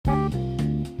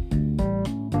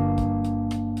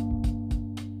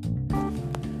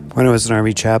When I was an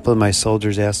Army chaplain, my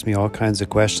soldiers asked me all kinds of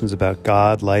questions about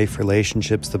God, life,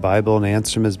 relationships, the Bible, and I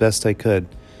answered them as best I could.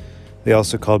 They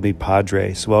also called me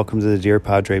Padre. So welcome to the Dear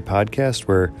Padre podcast,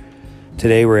 where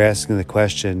today we're asking the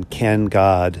question, can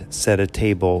God set a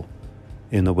table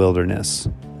in the wilderness?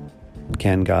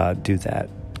 Can God do that?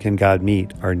 Can God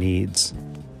meet our needs?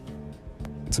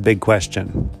 It's a big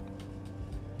question.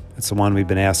 It's the one we've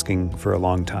been asking for a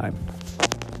long time.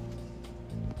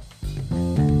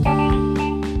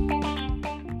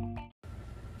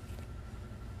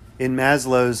 In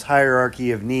Maslow's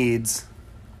hierarchy of needs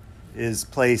is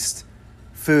placed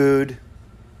food,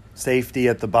 safety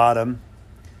at the bottom.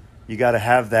 You got to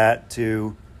have that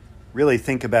to really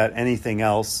think about anything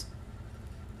else.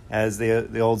 As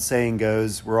the old saying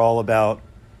goes, we're all about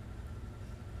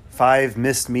 5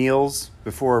 missed meals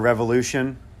before a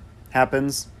revolution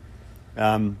happens.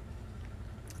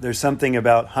 There's something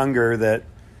about hunger that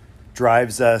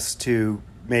drives us to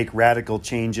make radical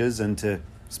changes and to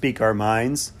speak our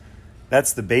minds.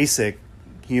 That's the basic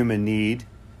human need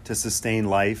to sustain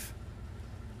life.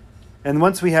 And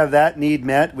once we have that need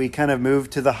met, we kind of move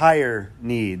to the higher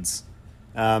needs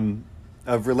of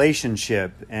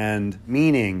relationship and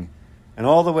meaning, and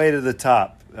all the way to the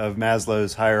top of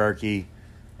Maslow's hierarchy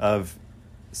of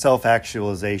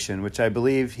self-actualization, which I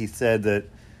believe he said that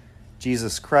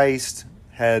Jesus Christ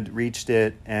had reached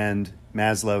it and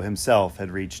Maslow himself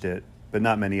had reached it, but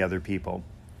not many other people.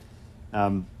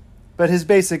 But his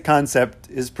basic concept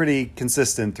is pretty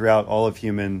consistent throughout all of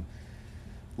human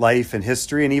life and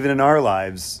history, and even in our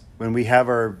lives. When we have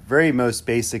our very most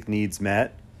basic needs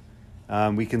met,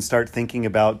 we can start thinking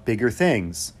about bigger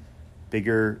things,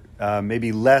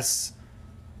 maybe less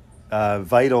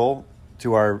vital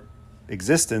to our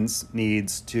existence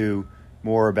needs, to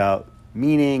more about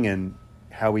meaning and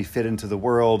how we fit into the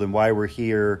world and why we're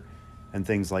here and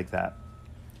things like that.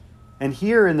 And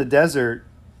here in the desert,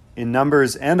 in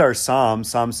Numbers and our Psalm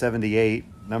 78,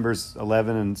 Numbers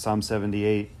 11 and Psalm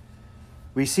 78,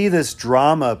 we see this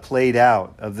drama played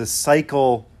out of this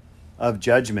cycle of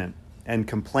judgment and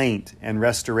complaint and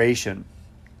restoration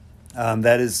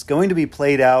that is going to be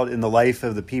played out in the life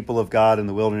of the people of God in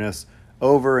the wilderness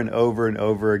over and over and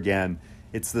over again.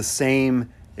 It's the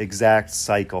same exact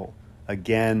cycle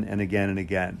again and again and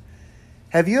again.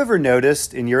 Have you ever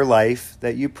noticed in your life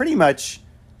that you pretty much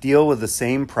deal with the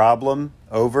same problem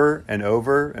over and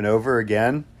over and over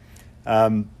again?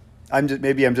 I'm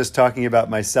just talking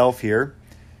about myself here,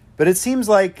 but it seems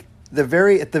like at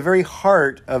the very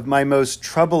heart of my most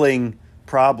troubling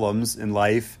problems in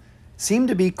life seem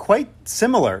to be quite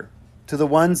similar to the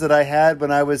ones that I had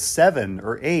when I was 7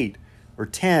 or 8 or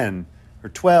 10 or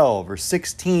 12 or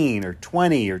 16 or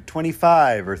 20 or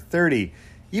 25 or 30,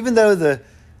 even though the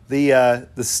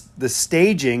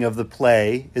staging of the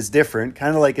play is different,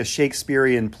 kind of like a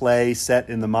Shakespearean play set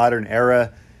in the modern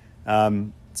era.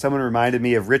 Someone reminded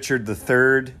me of Richard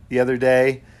III the other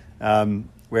day,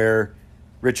 where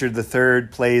Richard III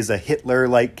plays a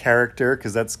Hitler-like character,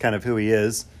 because that's kind of who he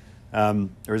is.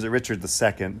 Or is it Richard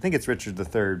II? I think it's Richard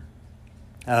III.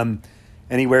 And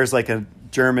he wears like a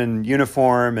German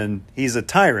uniform, and he's a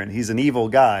tyrant. He's an evil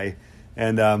guy.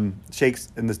 And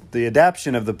the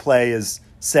adaptation of the play is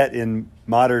set in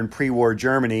modern pre-war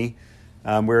Germany,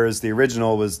 whereas the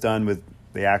original was done with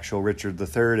the actual Richard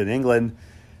III in England.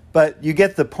 But you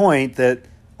get the point that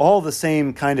all the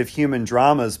same kind of human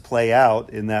dramas play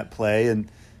out in that play,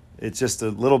 and it's just a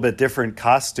little bit different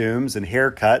costumes and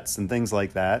haircuts and things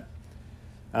like that.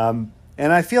 And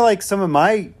I feel like some of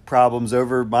my problems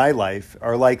over my life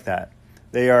are like that.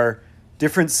 They are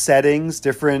different settings,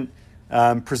 different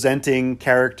presenting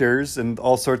characters, and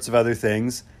all sorts of other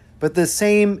things. But the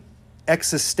same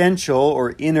existential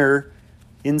or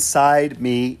inside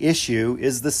me issue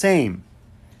is the same.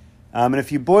 And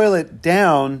if you boil it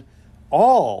down,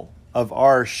 all of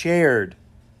our shared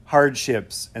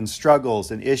hardships and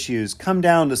struggles and issues come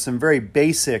down to some very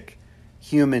basic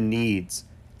human needs.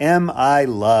 Am I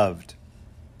loved?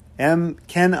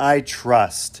 Can I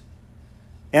trust?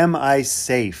 Am I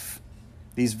safe?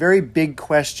 These very big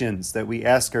questions that we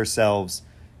ask ourselves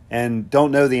and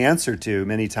don't know the answer to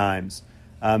many times.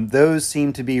 Those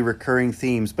seem to be recurring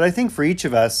themes. But I think for each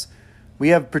of us, we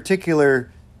have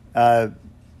particular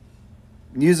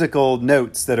musical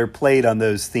notes that are played on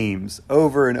those themes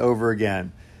over and over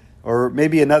again. Or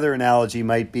maybe another analogy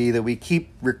might be that we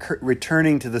keep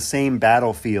returning to the same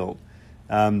battlefield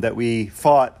that we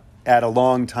fought at a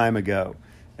long time ago.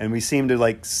 And we seem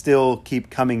to still keep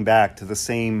coming back to the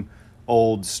same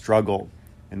old struggle.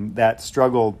 And that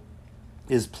struggle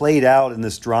is played out in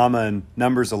this drama in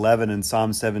Numbers 11 and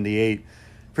Psalm 78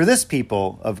 for this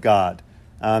people of God.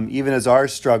 Even as our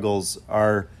struggles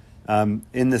are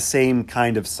in the same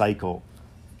kind of cycle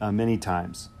many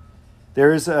times.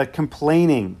 There is a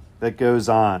complaining that goes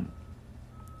on.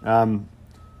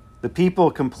 The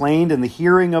people complained in the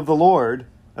hearing of the Lord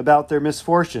about their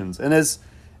misfortunes. And as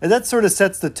that sort of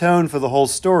sets the tone for the whole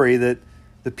story, that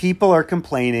the people are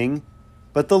complaining,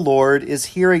 but the Lord is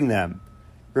hearing them.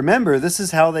 Remember, this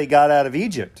is how they got out of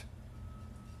Egypt.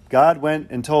 God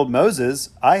went and told Moses,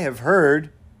 I have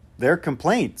heard their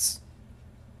complaints.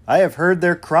 I have heard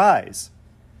their cries.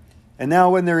 And now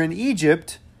when they're in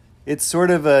Egypt, it's sort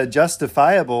of a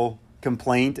justifiable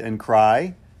complaint and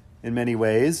cry in many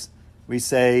ways. We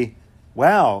say,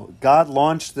 wow, God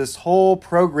launched this whole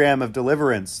program of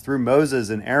deliverance through Moses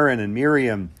and Aaron and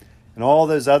Miriam and all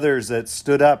those others that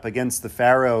stood up against the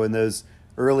Pharaoh in those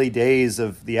early days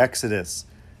of the Exodus.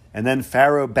 And then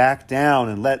Pharaoh backed down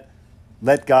and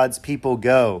let God's people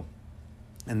go.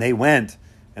 And they went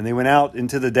out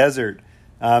into the desert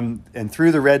and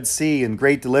through the Red Sea in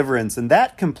great deliverance. And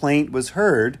that complaint was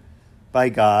heard by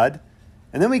God.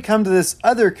 And then we come to this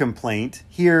other complaint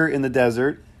here in the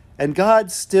desert, and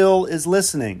God still is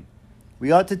listening.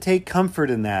 We ought to take comfort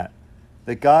in that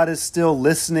God is still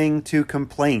listening to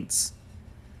complaints.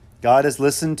 God has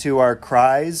listened to our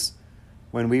cries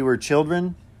when we were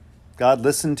children. God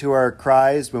listened to our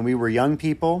cries when we were young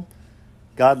people.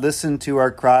 God listened to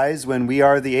our cries when we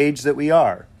are the age that we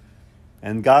are.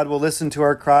 And God will listen to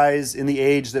our cries in the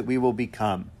age that we will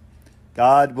become.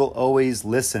 God will always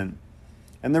listen.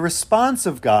 And the response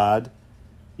of God,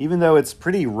 even though it's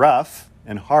pretty rough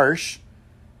and harsh,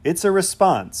 it's a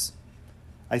response.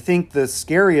 I think the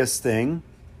scariest thing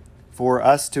for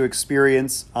us to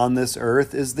experience on this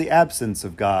earth is the absence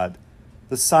of God,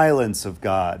 the silence of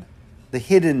God, the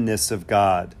hiddenness of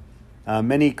God.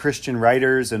 Many Christian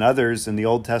writers and others in the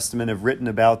Old Testament have written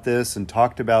about this and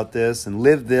talked about this and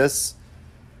lived this.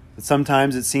 But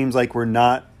sometimes it seems like we're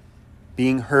not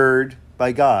being heard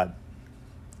by God.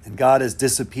 And God has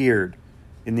disappeared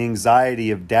in the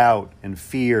anxiety of doubt and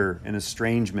fear and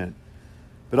estrangement.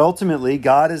 But ultimately,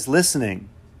 God is listening.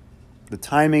 The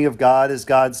timing of God is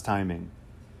God's timing.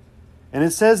 And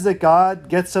it says that God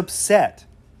gets upset.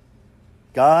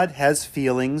 God has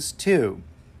feelings too.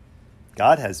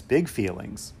 God has big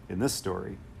feelings in this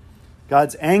story.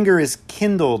 God's anger is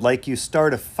kindled like you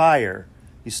start a fire.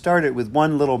 You start it with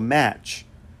one little match,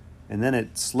 and then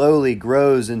it slowly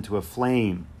grows into a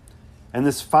flame. And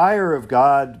this fire of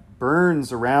God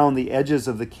burns around the edges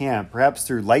of the camp, perhaps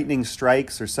through lightning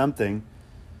strikes or something.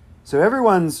 So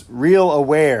everyone's real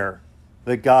aware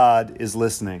that God is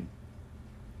listening.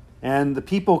 And the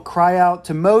people cry out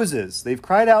to Moses. They've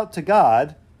cried out to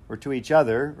God, or to each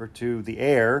other, or to the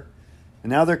air, and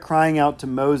now they're crying out to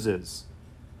Moses.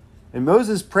 And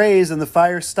Moses prays and the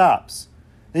fire stops.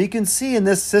 Now you can see in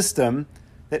this system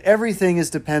that everything is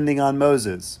depending on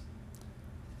Moses.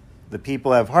 The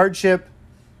people have hardship,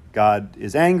 God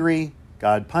is angry,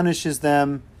 God punishes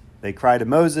them, they cry to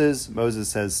Moses, Moses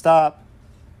says stop,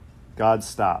 God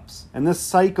stops. And this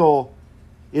cycle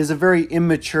is a very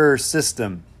immature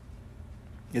system.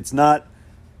 It's not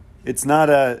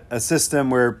a system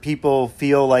where people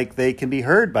feel like they can be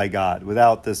heard by God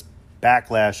without this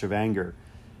backlash of anger.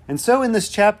 And so in this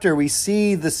chapter, we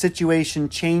see the situation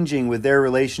changing with their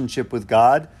relationship with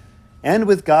God and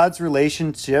with God's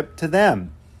relationship to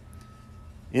them.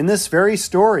 In this very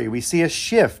story, we see a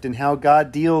shift in how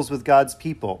God deals with God's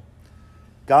people.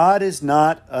 God is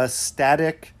not a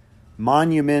static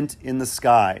monument in the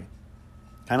sky.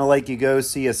 Kind of like you go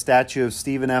see a statue of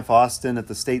Stephen F. Austin at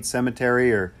the State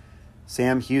Cemetery, or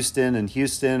Sam Houston in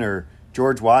Houston, or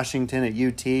George Washington at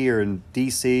UT or in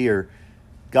DC. Or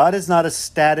God is not a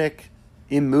static,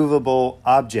 immovable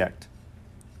object.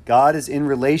 God is in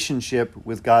relationship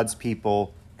with God's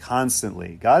people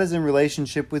constantly. God is in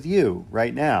relationship with you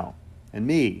right now, and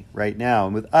me right now,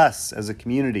 and with us as a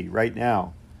community right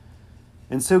now.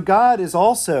 And so God is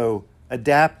also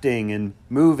adapting and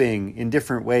moving in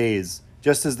different ways,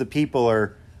 just as the people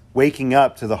are waking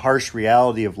up to the harsh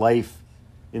reality of life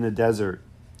in the desert.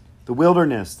 The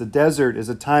wilderness, the desert, is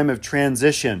a time of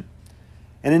transition.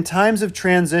 And in times of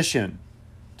transition,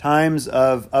 times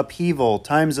of upheaval,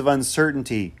 times of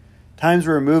uncertainty, times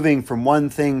where we're moving from one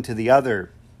thing to the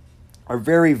other, are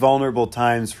very vulnerable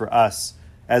times for us,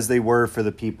 as they were for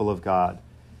the people of God.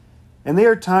 And they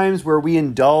are times where we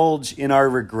indulge in our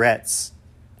regrets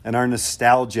and our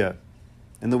nostalgia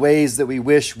and the ways that we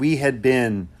wish we had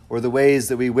been, or the ways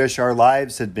that we wish our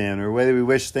lives had been, or the way we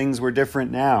wish things were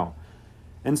different now.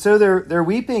 And so their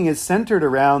weeping is centered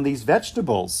around these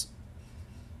vegetables.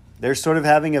 They're sort of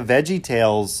having a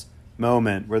VeggieTales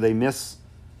moment where they miss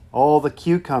all the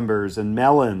cucumbers and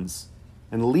melons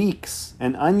and leeks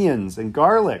and onions and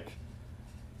garlic.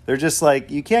 They're just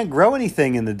like, you can't grow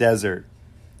anything in the desert.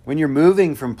 When you're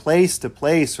moving from place to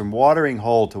place, from watering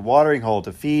hole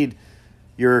to feed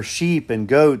your sheep and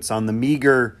goats on the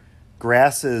meager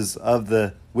grasses of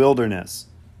the wilderness,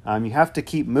 you have to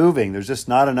keep moving. There's just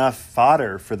not enough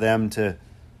fodder for them to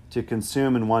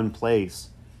consume in one place.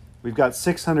 We've got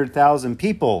 600,000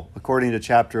 people, according to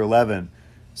chapter 11.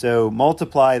 So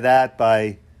multiply that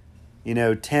by,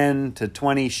 10 to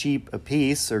 20 sheep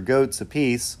apiece or goats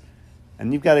apiece,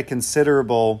 and you've got a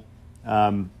considerable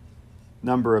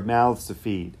number of mouths to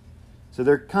feed. So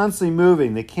they're constantly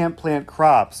moving. They can't plant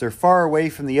crops. They're far away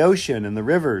from the ocean and the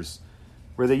rivers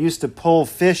where they used to pull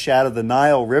fish out of the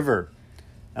Nile River.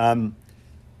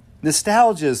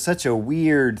 Nostalgia is such a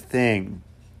weird thing.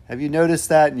 Have you noticed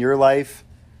that in your life?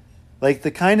 Like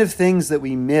the kind of things that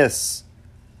we miss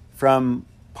from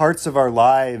parts of our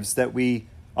lives that we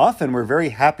often were very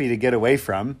happy to get away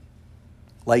from,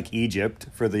 like Egypt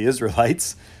for the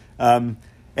Israelites. And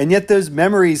yet those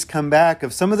memories come back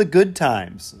of some of the good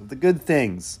times, of the good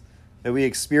things that we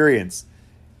experienced.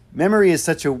 Memory is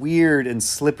such a weird and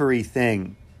slippery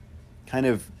thing, kind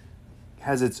of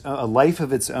has a life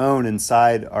of its own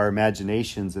inside our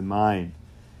imaginations and mind.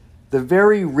 The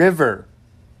very river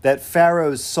that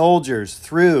Pharaoh's soldiers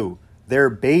threw their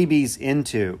babies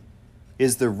into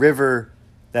is the river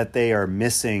that they are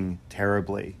missing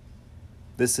terribly.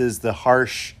 This is the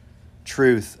harsh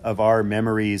truth of our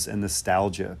memories and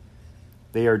nostalgia.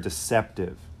 They are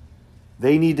deceptive.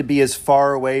 They need to be as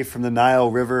far away from the Nile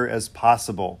River as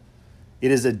possible. It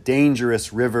is a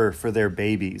dangerous river for their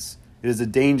babies. It is a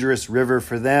dangerous river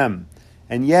for them.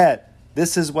 And yet,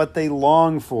 this is what they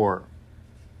long for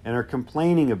and are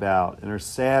complaining about and are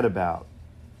sad about.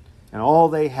 And all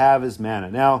they have is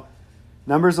manna. Now,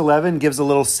 Numbers 11 gives a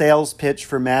little sales pitch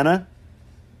for manna.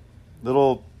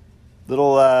 Little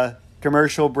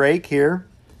commercial break here.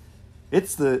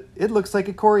 It looks like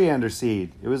a coriander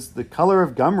seed. It was the color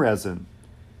of gum resin.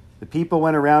 The people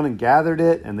went around and gathered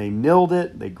it, and they milled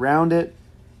it, they ground it,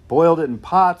 boiled it in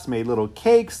pots, made little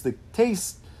cakes. The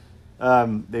taste,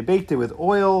 they baked it with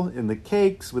oil with the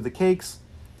cakes,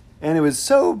 and it was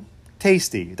so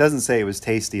tasty. It doesn't say it was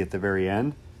tasty at the very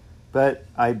end, but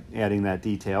I'm adding that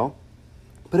detail.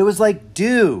 But it was like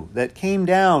dew that came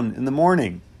down in the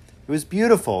morning. It was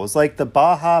beautiful. It was like the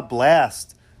Baja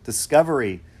Blast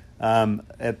discovery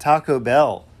at Taco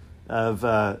Bell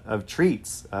of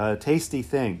treats, a tasty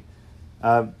thing.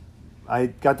 I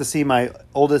got to see my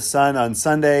oldest son on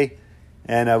Sunday,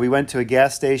 and we went to a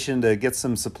gas station to get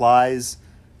some supplies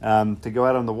to go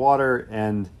out on the water,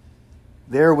 and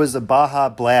there was a Baja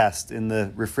Blast in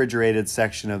the refrigerated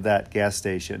section of that gas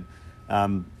station.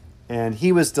 And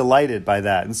he was delighted by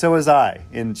that, and so was I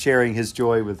in sharing his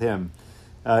joy with him.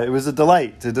 It was a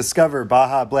delight to discover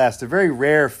Baja Blast, a very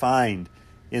rare find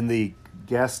in the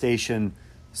gas station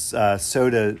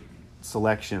soda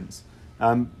selections.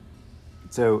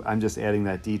 So I'm just adding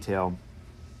that detail,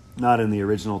 not in the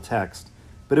original text.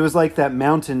 But it was like that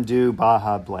Mountain Dew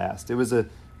Baja Blast. It was a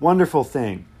wonderful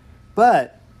thing.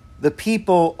 But the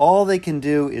people, all they can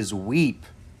do is weep.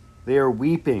 They are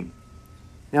weeping.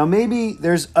 Now maybe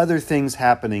there's other things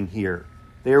happening here.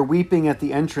 They are weeping at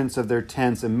the entrance of their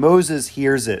tents, and Moses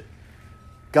hears it.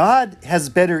 God has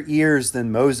better ears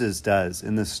than Moses does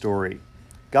in this story.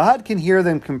 God can hear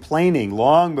them complaining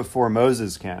long before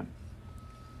Moses can.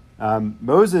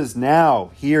 Moses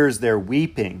now hears their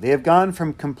weeping. They have gone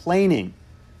from complaining,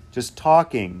 just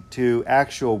talking, to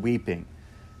actual weeping.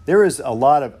 There is a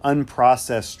lot of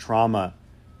unprocessed trauma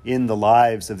in the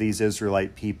lives of these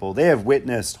Israelite people. They have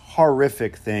witnessed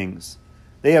horrific things.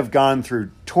 They have gone through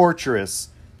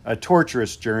a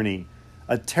torturous journey,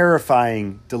 a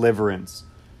terrifying deliverance.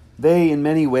 They, in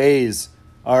many ways,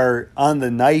 are on the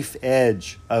knife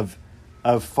edge of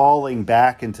falling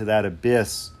back into that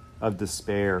abyss of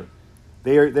despair.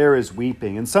 There is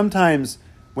weeping. And sometimes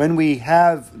when we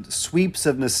have sweeps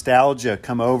of nostalgia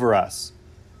come over us,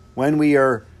 when we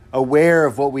are aware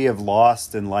of what we have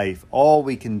lost in life, all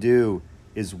we can do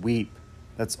is weep.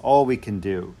 That's all we can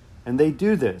do. And they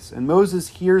do this, and Moses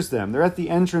hears them. They're at the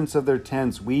entrance of their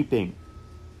tents weeping.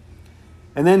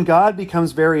 And then God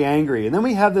becomes very angry. And then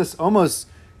we have this almost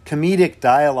comedic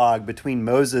dialogue between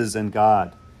Moses and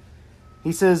God.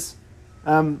 He says,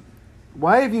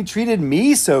 why have you treated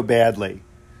me so badly?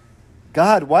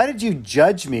 God, why did you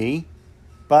judge me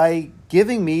by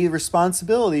giving me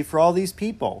responsibility for all these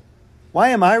people? Why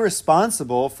am I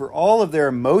responsible for all of their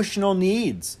emotional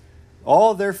needs,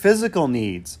 all of their physical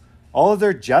needs, all of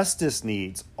their justice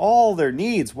needs, all their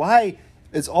needs? Why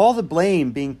is all the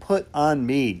blame being put on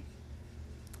me?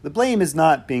 The blame is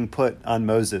not being put on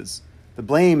Moses. The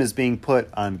blame is being put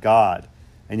on God.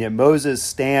 And yet Moses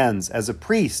stands as a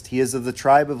priest. He is of the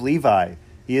tribe of Levi.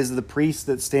 He is the priest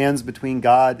that stands between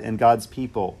God and God's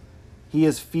people. He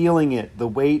is feeling it, the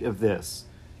weight of this.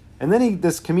 And then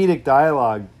this comedic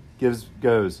dialogue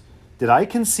goes, did I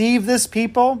conceive this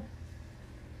people?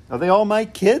 Are they all my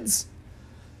kids?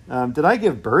 Did I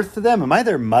give birth to them? Am I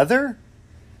their mother?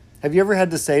 Have you ever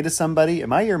had to say to somebody,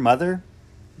 am I your mother?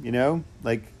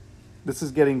 This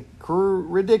is getting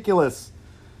ridiculous.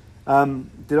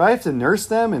 Did I have to nurse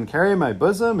them and carry my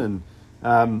bosom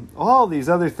and all these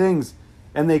other things?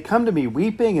 And they come to me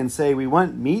weeping and say, we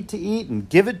want meat to eat and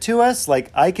give it to us.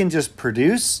 Like I can just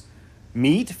produce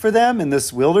meat for them in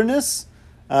this wilderness?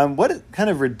 What kind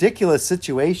of ridiculous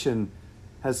situation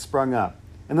has sprung up?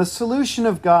 And the solution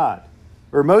of God,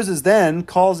 where Moses then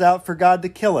calls out for God to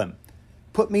kill him.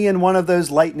 Put me in one of those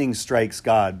lightning strikes,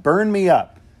 God. Burn me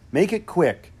up. Make it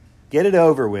quick. Get it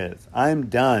over with. I'm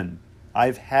done.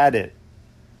 I've had it.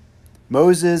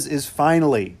 Moses is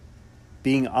finally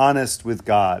being honest with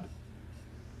God.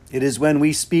 It is when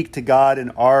we speak to God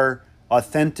in our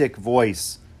authentic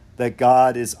voice that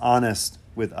God is honest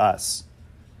with us.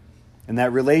 And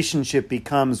that relationship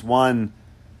becomes one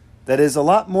that is a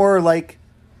lot more like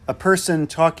a person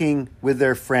talking with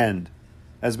their friend,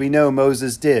 as we know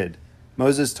Moses did.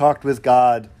 Moses talked with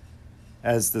God,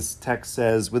 as this text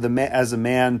says, as a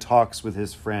man talks with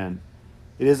his friend.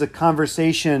 It is a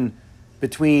conversation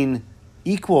between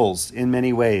equals in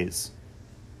many ways.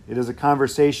 It is a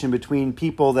conversation between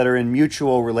people that are in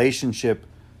mutual relationship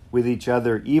with each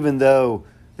other, even though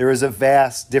there is a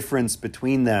vast difference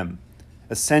between them.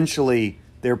 Essentially,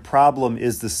 their problem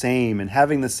is the same, and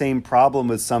having the same problem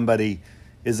with somebody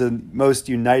is the most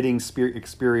uniting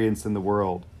experience in the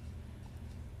world.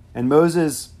 And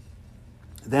Moses,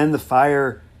 then the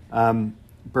fire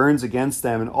burns against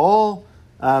them,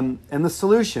 and the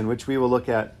solution, which we will look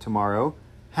at tomorrow,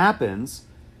 happens.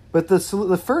 But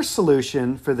the first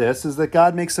solution for this is that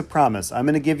God makes a promise. I'm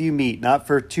going to give you meat, not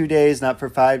for 2 days, not for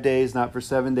 5 days, not for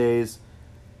 7 days,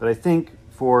 but I think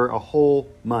for a whole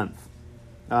month.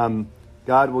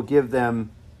 God will give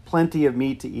them plenty of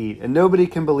meat to eat, and nobody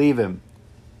can believe him.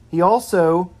 He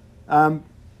also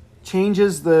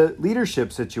changes the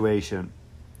leadership situation.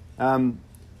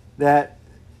 That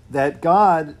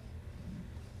God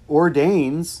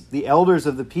ordains the elders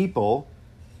of the people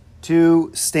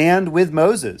to stand with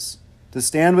Moses,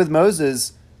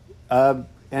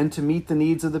 and to meet the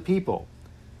needs of the people.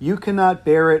 You cannot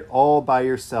bear it all by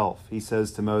yourself, he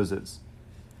says to Moses.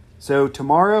 So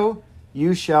tomorrow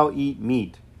you shall eat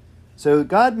meat. So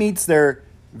God meets their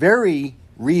very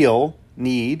real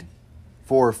need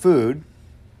for food,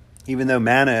 even though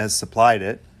manna has supplied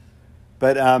it.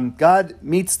 But God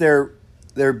meets their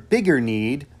bigger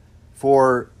need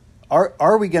for,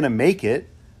 are we going to make it?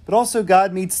 But also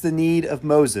God meets the need of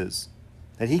Moses,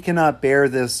 that he cannot bear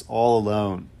this all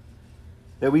alone.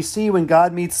 That we see when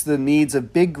God meets the needs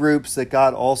of big groups, that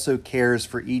God also cares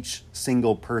for each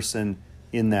single person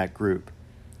in that group.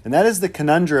 And that is the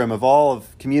conundrum of all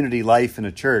of community life in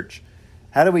a church.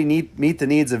 How do we meet the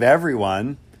needs of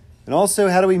everyone? And also,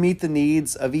 how do we meet the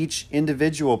needs of each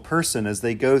individual person as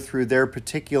they go through their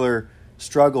particular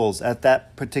struggles at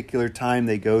that particular time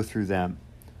they go through them?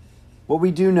 What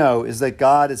we do know is that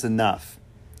God is enough.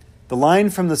 The line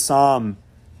from the Psalm,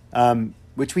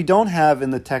 which we don't have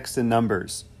in the text in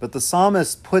Numbers, but the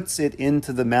psalmist puts it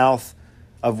into the mouth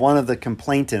of one of the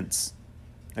complainants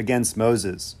against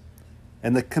Moses.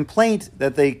 And the complaint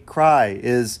that they cry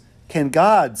is, can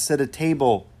God set a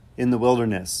table in the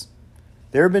wilderness?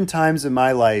 There have been times in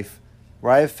my life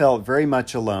where I have felt very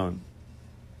much alone.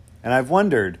 And I've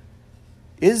wondered,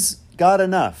 is God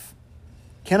enough?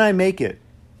 Can I make it?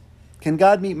 Can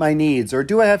God meet my needs? Or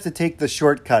do I have to take the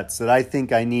shortcuts that I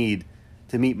think I need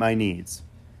to meet my needs?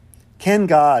 Can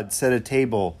God set a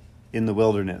table in the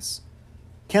wilderness?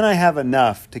 Can I have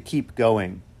enough to keep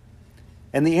going?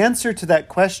 And the answer to that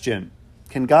question,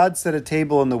 can God set a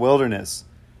table in the wilderness,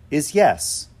 is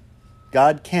yes.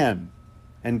 God can,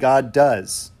 and God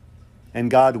does, and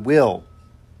God will.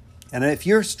 And if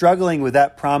you're struggling with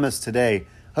that promise today,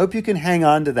 I hope you can hang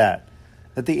on to that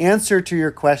the answer to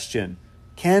your question,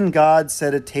 can God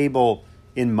set a table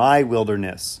in my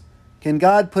wilderness? Can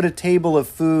God put a table of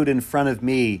food in front of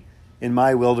me in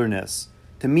my wilderness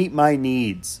to meet my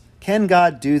needs? Can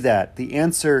God do that? The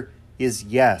answer is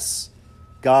yes.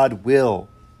 God will.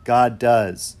 God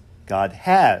does. God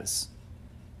has.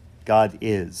 God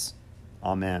is.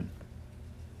 Amen.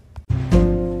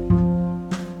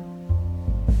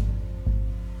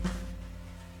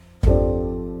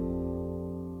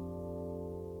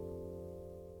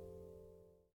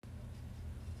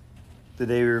 the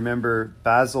day we remember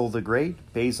Basil the Great.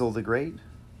 He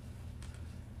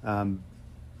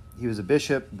was a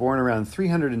bishop born around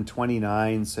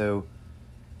 329, so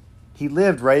he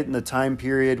lived right in the time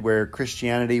period where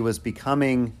Christianity was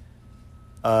becoming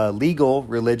a legal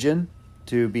religion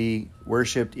to be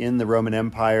worshipped in the Roman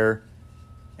Empire,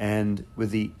 and with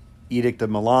the Edict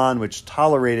of Milan, which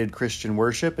tolerated Christian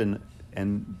worship and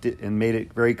made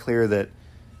it very clear that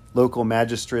local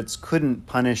magistrates couldn't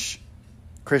punish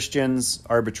Christians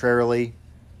arbitrarily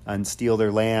and steal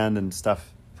their land and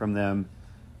stuff from them.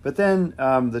 But then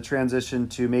the transition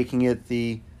to making it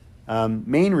the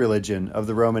main religion of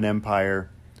the Roman Empire.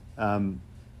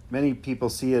 Many people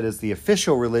see it as the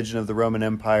official religion of the Roman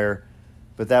Empire,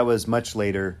 but that was much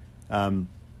later than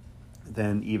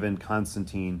even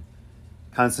Constantine.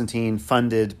 Constantine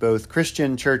funded both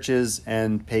Christian churches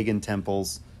and pagan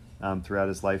temples throughout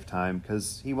his lifetime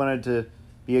because he wanted to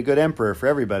be a good emperor for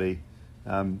everybody.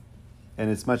 And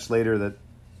it's much later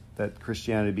that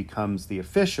Christianity becomes the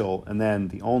official and then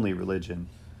the only religion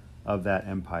of that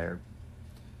empire.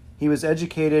 He was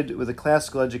educated with a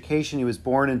classical education. He was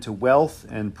born into wealth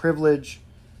and privilege.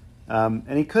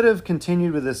 And he could have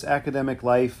continued with this academic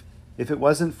life if it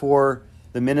wasn't for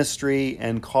the ministry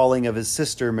and calling of his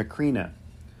sister, Macrina.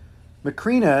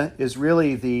 Macrina is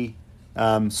really the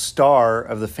star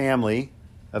of the family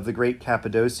of the great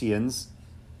Cappadocians.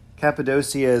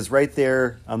 Cappadocia is right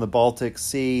there on the Baltic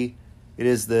Sea. It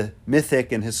is the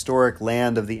mythic and historic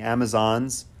land of the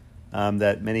Amazons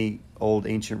that many old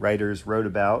ancient writers wrote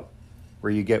about,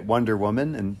 where you get Wonder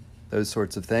Woman and those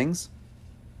sorts of things.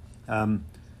 And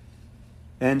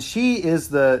she is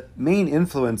the main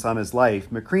influence on his life.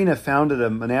 Macrina founded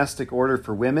a monastic order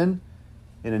for women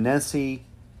in Annecy,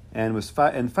 and was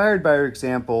fired by her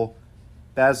example.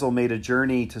 Basil made a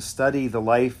journey to study the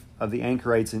life of the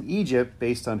anchorites in Egypt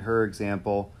based on her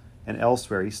example and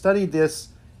elsewhere. He studied this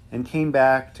and came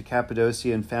back to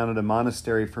Cappadocia and founded a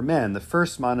monastery for men, the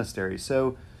first monastery.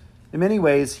 So in many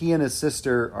ways, he and his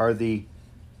sister are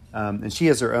and she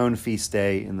has her own feast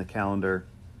day in the calendar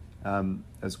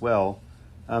as well,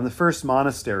 the first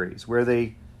monasteries, where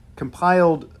they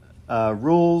compiled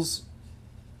rules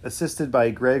assisted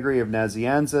by Gregory of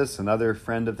Nazianzus, another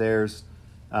friend of theirs,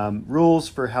 rules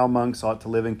for how monks ought to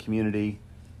live in community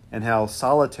and how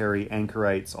solitary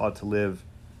anchorites ought to live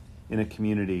in a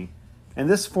community. And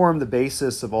this formed the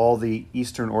basis of all the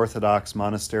Eastern Orthodox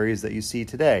monasteries that you see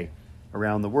today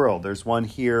around the world. There's one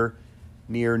here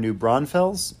near New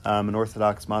Braunfels, an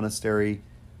Orthodox monastery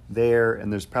there,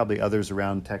 and there's probably others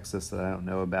around Texas that I don't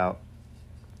know about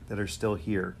that are still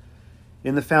here.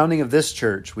 In the founding of this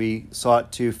church, we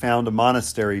sought to found a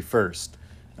monastery first,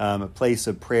 a place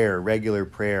of prayer, regular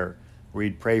prayer, where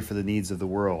we'd pray for the needs of the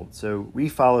world. So we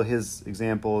follow his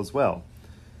example as well.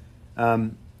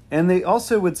 And they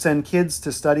also would send kids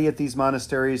to study at these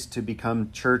monasteries to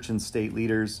become church and state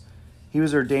leaders. He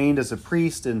was ordained as a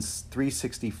priest in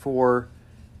 364,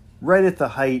 right at the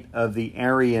height of the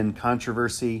Arian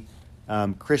controversy,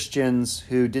 Christians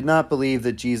who did not believe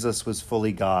that Jesus was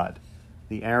fully God.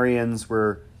 The Arians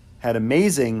had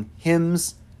amazing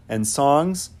hymns and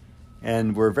songs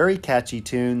and were very catchy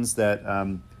tunes that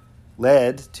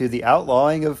led to the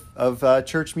outlawing of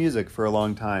church music for a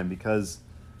long time because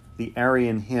the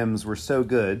Arian hymns were so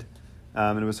good,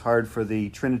 and it was hard for the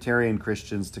Trinitarian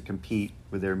Christians to compete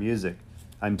with their music.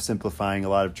 I'm simplifying a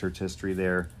lot of church history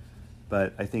there,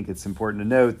 but I think it's important to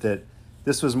note that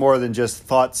this was more than just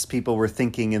thoughts people were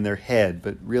thinking in their head,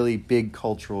 but really big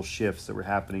cultural shifts that were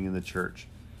happening in the church.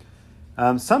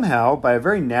 Somehow, by a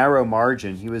very narrow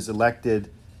margin, he was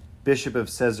elected Bishop of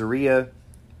Caesarea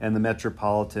and the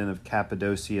Metropolitan of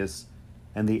Cappadocius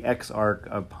and the Exarch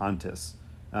of Pontus.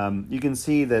 You can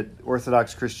see that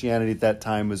Orthodox Christianity at that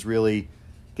time was really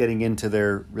getting into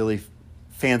their really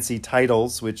fancy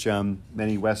titles, which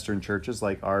many Western churches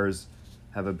like ours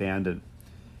have abandoned.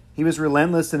 He was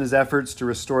relentless in his efforts to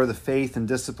restore the faith and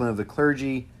discipline of the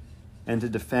clergy and to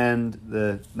defend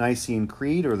the Nicene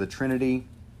Creed, or the Trinity.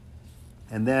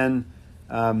 And then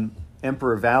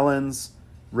Emperor Valens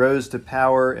rose to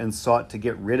power and sought to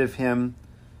get rid of him.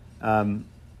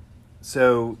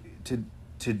 So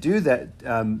to do that,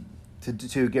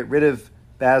 to get rid of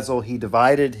Basil, he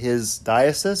divided his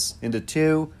diocese into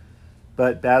two,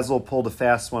 but Basil pulled a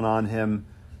fast one on him,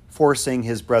 forcing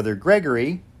his brother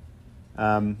Gregory,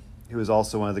 who was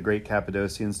also one of the great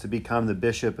Cappadocians, to become the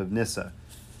Bishop of Nyssa.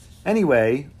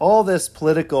 Anyway, all this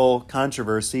political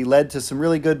controversy led to some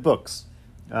really good books.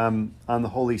 On the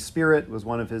Holy Spirit was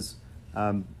one of his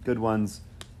good ones,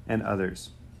 and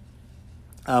others.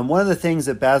 One of the things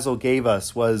that Basil gave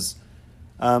us was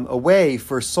a way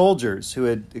for soldiers who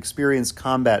had experienced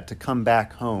combat to come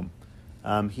back home.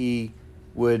 he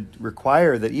would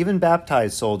require that even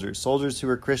baptized soldiers who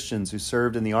were Christians who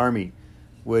served in the army,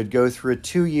 would go through a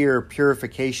 2-year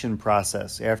purification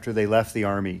process after they left the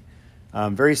army.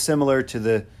 Very similar to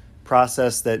the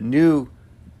process that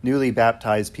newly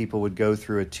baptized people would go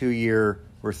through, a 2-year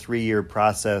or 3-year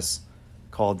process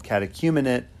called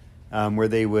catechumenate, where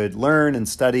they would learn and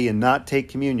study and not take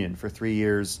communion for 3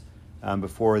 years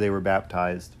before they were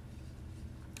baptized.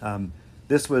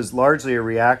 This was largely a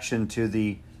reaction to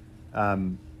the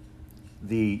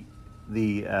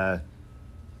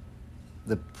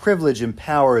privilege and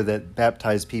power that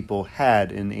baptized people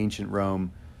had in ancient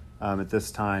Rome at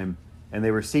this time, and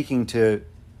they were seeking to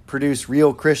produce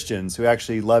real Christians who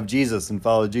actually loved Jesus and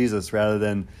followed Jesus rather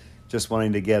than just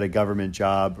wanting to get a government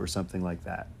job or something like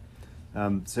that.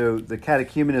 So the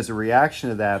catechumen is a reaction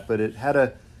to that, but it had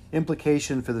an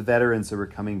implication for the veterans that were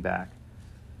coming back.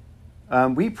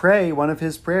 We pray one of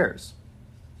his prayers.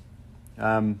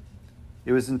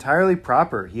 It was entirely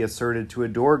proper, he asserted, to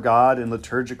adore God in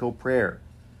liturgical prayer,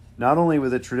 not only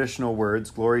with the traditional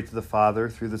words, glory to the Father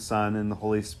through the Son and the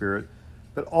Holy Spirit,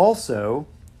 but also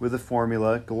with the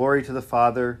formula, glory to the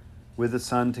Father with the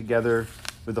Son together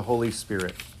with the Holy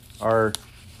Spirit. Our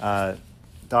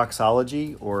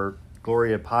doxology, or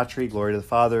Gloria Patri, glory to the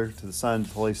Father, to the Son, to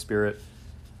the Holy Spirit,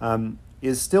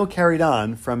 is still carried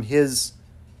on from his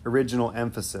original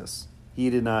emphasis.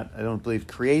 He did not, I don't believe,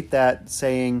 create that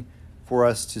saying for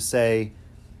us to say,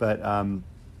 but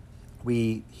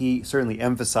he certainly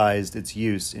emphasized its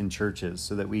use in churches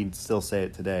so that we still say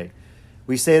it today.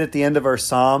 We say it at the end of our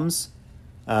Psalms.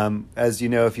 As you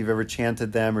know, if you've ever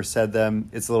chanted them or said them,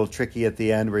 it's a little tricky at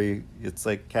the end where it's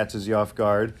like catches you off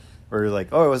guard, or you're like,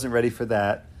 oh, I wasn't ready for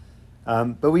that.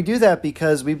 But we do that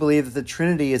because we believe that the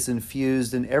Trinity is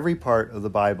infused in every part of the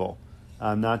Bible,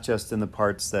 not just in the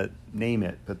parts that name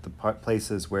it, but the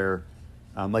places where,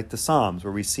 like the Psalms,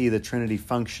 where we see the Trinity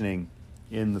functioning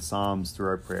in the Psalms through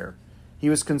our prayer. He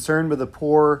was concerned with the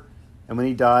poor, and when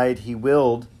he died, he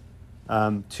willed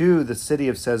to the city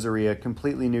of Caesarea a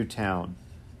completely new town,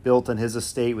 built on his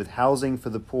estate with housing for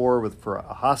the poor, for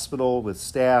a hospital with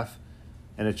staff,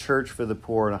 and a church for the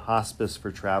poor, and a hospice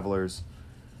for travelers.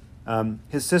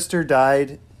 His sister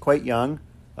died quite young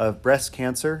of breast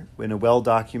cancer in a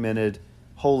well-documented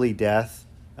holy death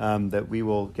that we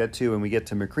will get to when we get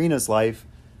to Macrina's life.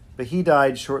 But he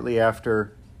died shortly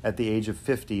after, at the age of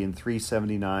 50 in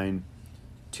 379,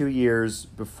 2 years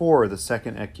before the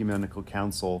Second Ecumenical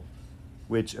Council,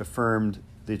 which affirmed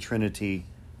the Trinity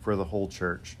for the whole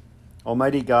church.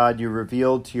 Almighty God, you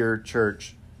revealed to your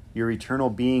church your eternal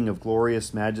being of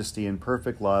glorious majesty and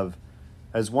perfect love,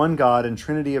 as one God and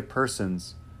Trinity of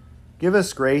persons. Give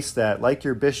us grace that, like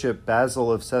your Bishop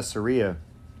Basil of Caesarea,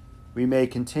 we may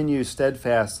continue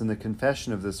steadfast in the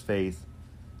confession of this faith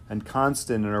and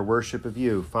constant in our worship of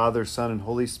you, Father, Son, and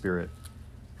Holy Spirit.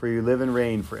 For you live and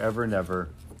reign forever and ever.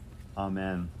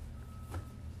 Amen.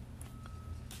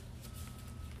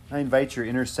 I invite your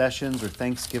intercessions or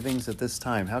thanksgivings at this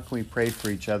time. How can we pray for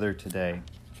each other today?